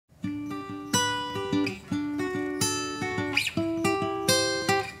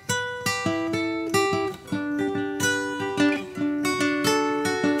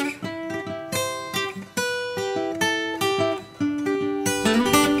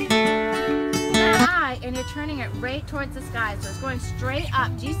turning it right towards the sky. So it's going straight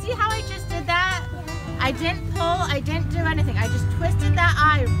up. Do you see how I just did that? I didn't pull, I didn't do anything. I just twisted that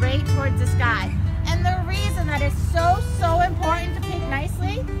eye right towards the sky. And the reason that is so important to pick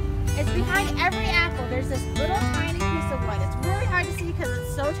nicely is behind every apple, there's this little tiny piece of wood. It's really hard to see because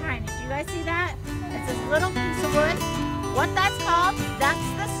it's so tiny. Do you guys see that? It's this little piece of wood. What that's called, that's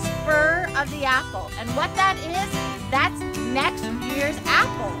the spur of the apple. And what that is, that's next year's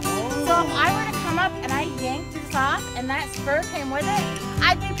apple. So if I were to come up and I yanked this off and that spur came with it,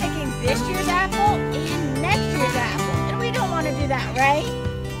 I'd be picking this year's apple and next year's apple. And we don't want to do that, right?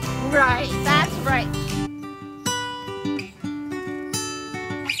 Right, that's right.